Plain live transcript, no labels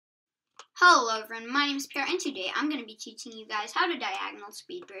Hello everyone, my name is Pierre and today I'm going to be teaching you guys how to diagonal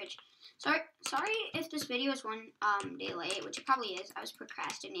Speedbridge. Sorry if this video is one day late, which it probably is. I was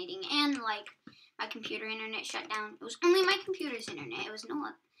procrastinating and my computer internet shut down. It was only my computer's internet. It was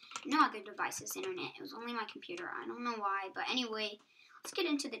no other device's internet. It was only my computer. I don't know why, but anyway, let's get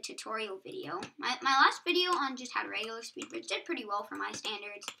into the tutorial video. My last video on just how to regular Speedbridge did pretty well for my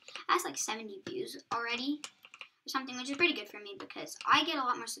standards. It has like 70 views already. Or something, which is pretty good for me because I get a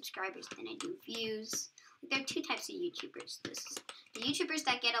lot more subscribers than I do views. There are two types of YouTubers. The YouTubers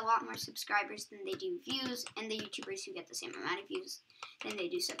that get a lot more subscribers than they do views, and the YouTubers who get the same amount of views than they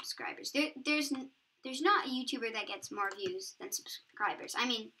do subscribers. There's not a YouTuber that gets more views than subscribers. I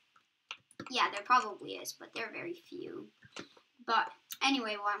mean, yeah, there probably is, but they're very few. But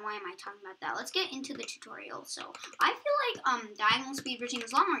anyway, why am I talking about that? Let's get into the tutorial. So I feel like diagonal speed bridging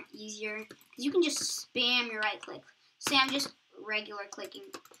is a lot more easier because you can just spam your right click. Say I'm just regular clicking.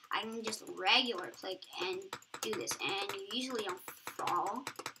 I can just regular click and do this, and you usually don't fall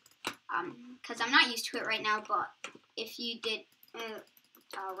because I'm not used to it right now. But if you did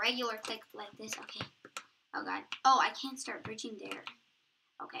a regular click like this, okay. Oh god. Oh, I can't start bridging there.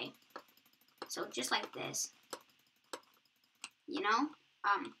 Okay. So just like this. You know?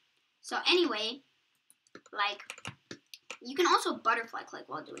 So anyway, you can also butterfly click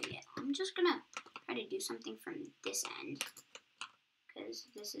while doing it. I'm just gonna try to do something from this end, because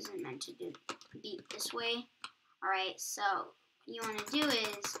this isn't meant to be this way. Alright, so what you want to do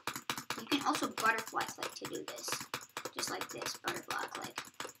is, you can also butterfly click to do this. Just like this, butterfly click.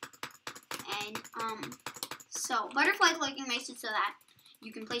 And, so butterfly clicking makes it so that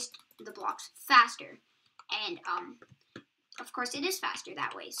you can place the blocks faster. And, of course, it is faster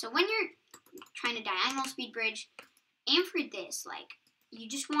that way. So when you're trying to diagonal speed bridge, aim for this. You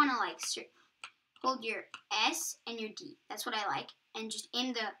just want to hold your S and your D. That's what I like. And just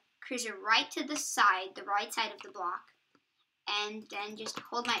aim the cursor right to the side, the right side of the block. And then just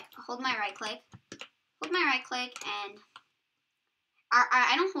hold my right click. Hold my right click, and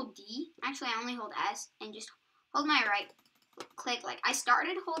I don't hold D. Actually, I only hold S. And just hold my right click. I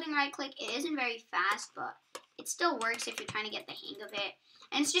started holding right click. It isn't very fast, but it still works if you're trying to get the hang of it.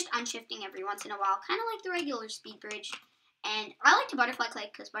 And it's just unshifting every once in a while, kind of like the regular speed bridge. And I like to butterfly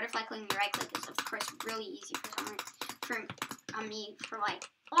click because butterfly clicking your right click is, of course, really easy for me. For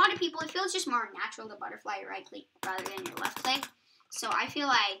a lot of people, it feels just more natural to butterfly your right click rather than your left click. So I feel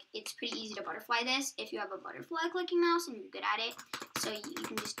like it's pretty easy to butterfly this if you have a butterfly clicking mouse and you're good at it. So you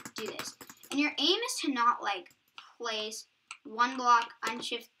can just do this. And your aim is to not place one block,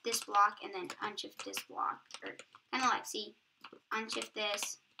 unshift this block, and then unshift this block. Or kind of see, unshift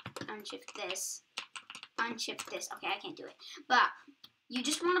this, unshift this, unshift this. Okay, I can't do it. But you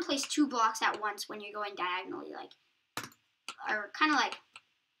just want to place two blocks at once when you're going diagonally, or kind of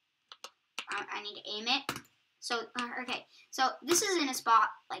I need to aim it. So, okay, so this is in a spot,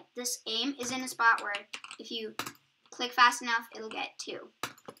 this aim is in a spot where if you click fast enough, it'll get two.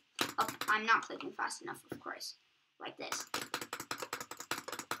 Oh, I'm not clicking fast enough, of course. Like this.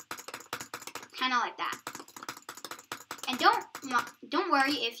 Kind of like that. And don't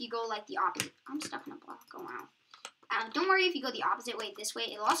worry if you go the opposite. I'm stuck in a block. Oh wow. Don't worry if you go the opposite way, this way.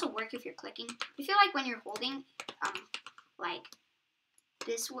 It'll also work if you're clicking. I feel like when you're holding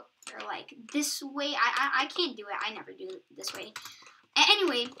this way or this way, I can't do it. I never do it this way.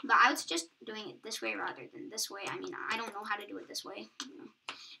 Anyway, but I would suggest doing it this way rather than this way. I mean, I don't know how to do it this way.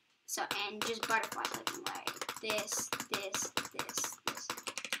 So, and just butterfly clicking this.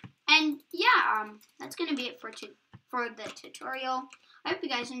 And yeah, that's gonna be it for the tutorial. I hope you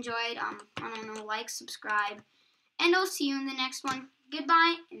guys enjoyed. I don't know, subscribe, and I'll see you in the next one.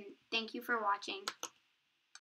 Goodbye, and thank you for watching.